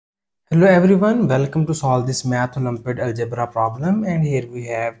Hello everyone, welcome to solve this math Olympiad algebra problem, and here we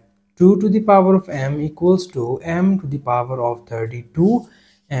have 2 to the power of m equals to m to the power of 32,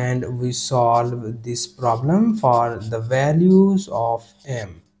 and we solve this problem for the values of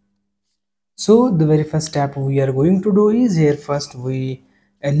m. So the very first step we are going to do is here first we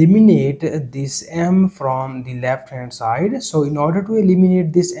eliminate this m from the left hand side. So in order to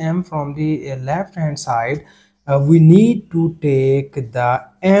eliminate this m from the left hand side, we need to take the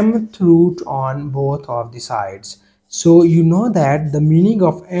mth root on both of the sides. So you know that the meaning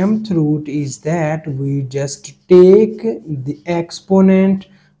of mth root is that we just take the exponent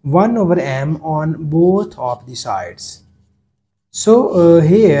 1 over m on both of the sides. So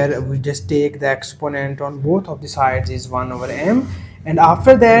here we just take the exponent on both of the sides is 1 over m, and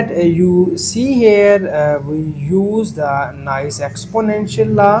after that you see here we use the nice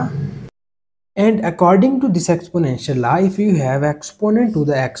exponential law. And according to this exponential law, if you have exponent to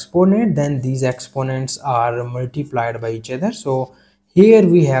the exponent, then these exponents are multiplied by each other. So here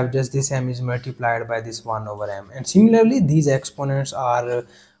we have just this m is multiplied by this 1 over m, and similarly these exponents are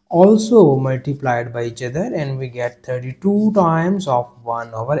also multiplied by each other, and we get 32 times of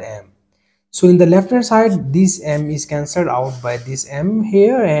 1 over m. So in the left hand side, this m is cancelled out by this m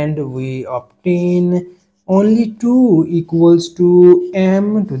here, and we obtain only 2 equals to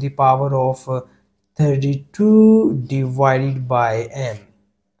m to the power of 32 divided by m.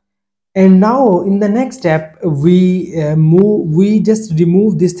 And now in the next step we just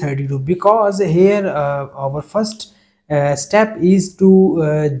remove this 32, because here our first step is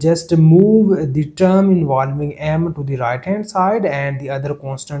to just move the term involving m to the right hand side and the other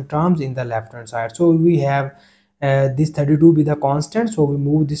constant terms in the left hand side. So we have this 32 be the constant, so we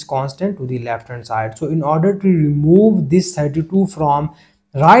move this constant to the left hand side. So in order to remove this 32 from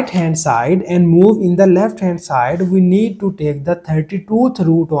right hand side and move in the left hand side, we need to take the 32th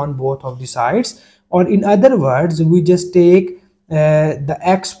root on both of the sides, or in other words we just take the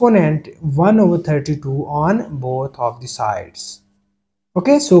exponent 1 over 32 on both of the sides.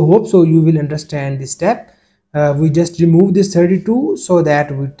 Okay, so hope so you will understand this step. We just remove this 32 so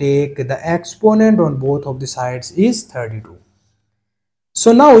that we take the exponent on both of the sides is 32.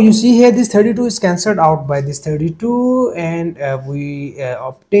 So now you see here this 32 is cancelled out by this 32, and we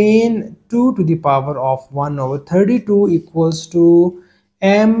obtain 2 to the power of 1 over 32 equals to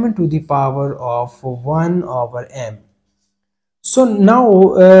m to the power of 1 over m. So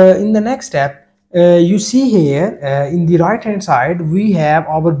now in the next step, you see here in the right hand side we have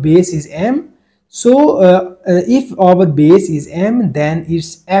our base is m. So if our base is m, then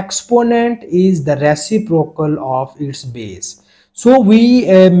its exponent is the reciprocal of its base. So we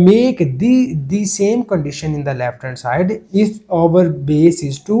make the same condition in the left hand side. If our base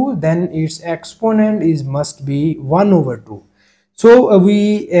is 2, then its exponent is must be 1 over 2. So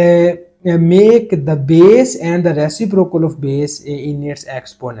we make the base and the reciprocal of base in its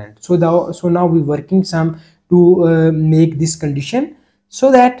exponent. So now we working some to make this condition,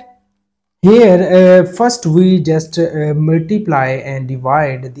 so that here first we just multiply and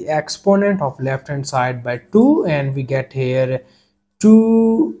divide the exponent of left hand side by 2, and we get here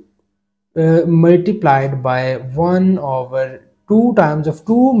 2 multiplied by 1 over 2 times of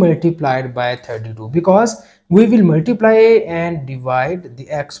 2 multiplied by 32, because we will multiply and divide the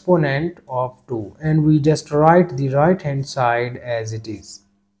exponent of 2, and we just write the right hand side as it is.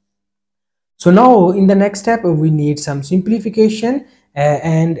 So now in the next step we need some simplification,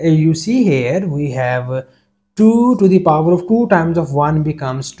 and you see here we have 2 to the power of 2 times of 1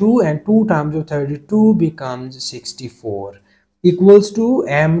 becomes 2, and 2 times of 32 becomes 64 equals to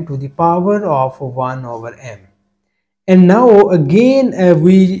m to the power of 1 over m. And now again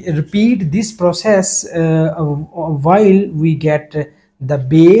we repeat this process while we get the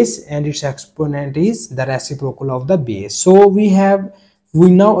base and its exponent is the reciprocal of the base. So we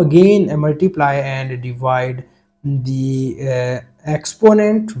now again multiply and divide the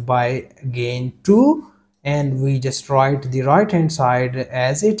exponent by again 2, and we just write the right hand side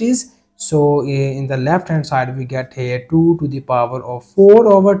as it is. So in the left hand side we get here 2 to the power of 4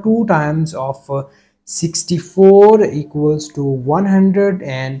 over 2 times of 64 equals to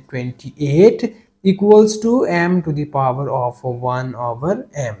 128 equals to m to the power of 1 over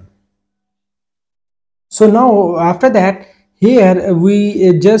m. So now after that, here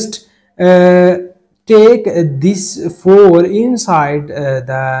we just take this 4 inside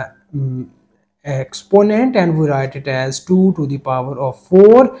the exponent, and we write it as 2 to the power of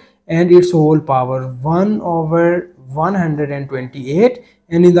 4 and its whole power 1 over 128,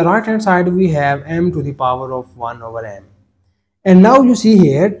 and in the right hand side we have m to the power of 1 over m. And now you see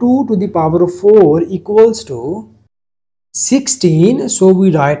here 2 to the power of 4 equals to 16, so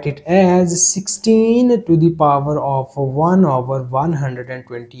we write it as 16 to the power of 1 over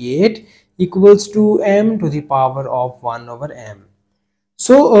 128 equals to m to the power of 1 over m.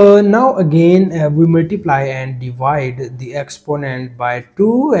 So now again we multiply and divide the exponent by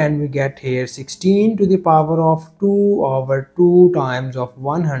 2, and we get here 16 to the power of 2 over 2 times of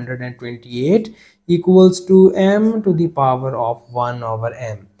 128 equals to m to the power of 1 over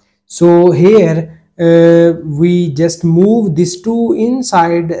m. So here we just move this 2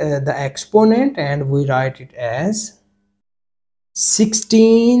 inside the exponent, and we write it as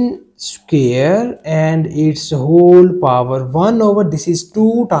 16 square and its whole power 1 over, this is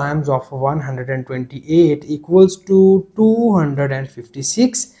 2 times of 128 equals to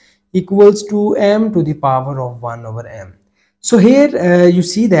 256 equals to m to the power of 1 over m. So here you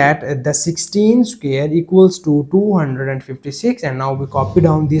see that the 16 square equals to 256, and now we copy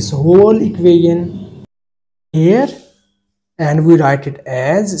down this whole equation here, and we write it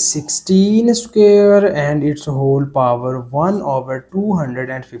as 16 square and its whole power 1 over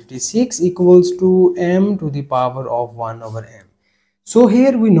 256 equals to m to the power of 1 over m. So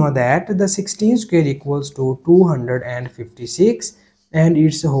here we know that the 16 square equals to 256 and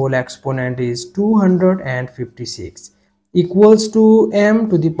its whole exponent is 256 equals to m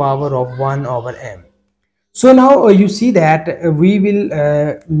to the power of 1 over m. So now you see that we will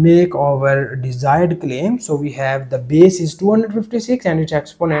make our desired claim. So we have the base is 256 and its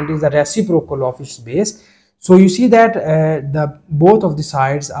exponent is the reciprocal of its base. So you see that the both of the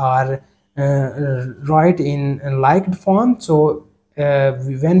sides are right in liked form. So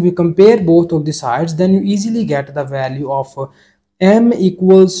when we compare both of the sides, then you easily get the value of m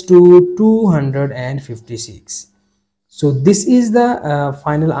equals to 256. So this is the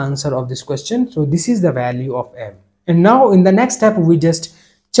final answer of this question. So this is the value of m. And now in the next step, we just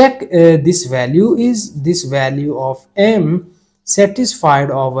check this value. Is this value of m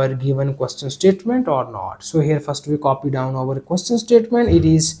satisfied our given question statement or not? So here first we copy down our question statement. It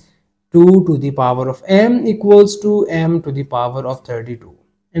is 2 to the power of m equals to m to the power of 32.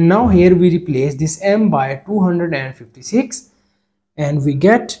 And now here we replace this m by 256, and we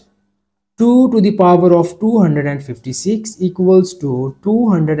get 2 to the power of 256 equals to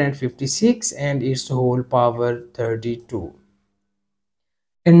 256 and its whole power 32.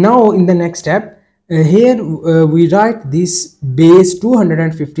 And now in the next step, here we write this base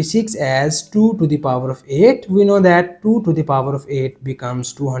 256 as 2 to the power of 8. We know that 2 to the power of 8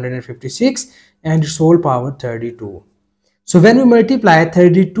 becomes 256 and its whole power 32. So when we multiply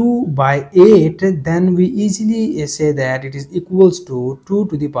 32 by 8, then we easily say that it is equals to 2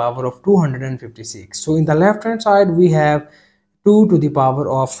 to the power of 256. So in the left hand side, we have 2 to the power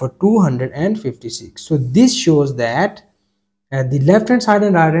of 256. So this shows that the left hand side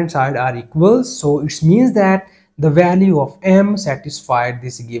and right hand side are equal. So it means that the value of m satisfied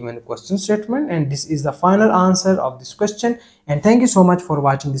this given question statement, and this is the final answer of this question. And thank you so much for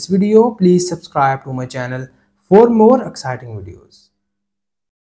watching this video. Please subscribe to my channel for more exciting videos.